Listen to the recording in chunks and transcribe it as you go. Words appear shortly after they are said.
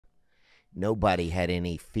nobody had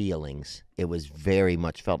any feelings. It was very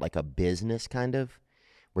much felt like a business kind of,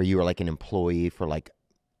 where you were like an employee for like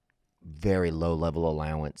very low level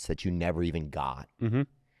allowance that you never even got. Mm-hmm.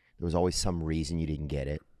 There was always some reason you didn't get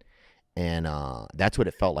it. And that's what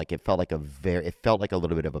it felt like. It felt like a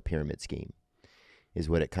little bit of a pyramid scheme is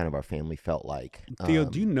what it kind of our family felt like. Theo,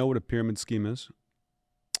 do you know what a pyramid scheme is?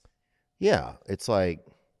 Yeah. It's like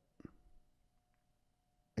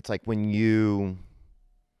when you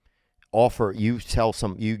you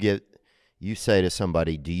say to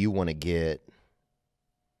somebody, do you want to get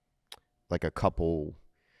like a couple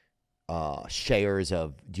shares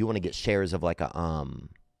of, like a,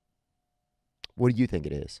 what do you think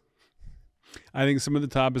it is? I think some of the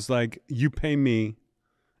top is like, you pay me,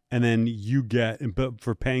 and then but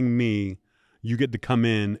for paying me, you get to come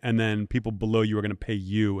in, and then people below you are going to pay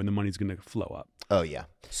you, and the money's going to flow up. Oh yeah.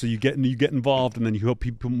 So you get involved, and then you hope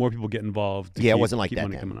more people get involved. Yeah, it wasn't like that.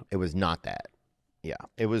 Money coming up. It was not that. Yeah,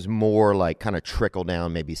 it was more like kind of trickle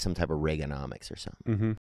down, maybe some type of Reaganomics or something. Mm-hmm.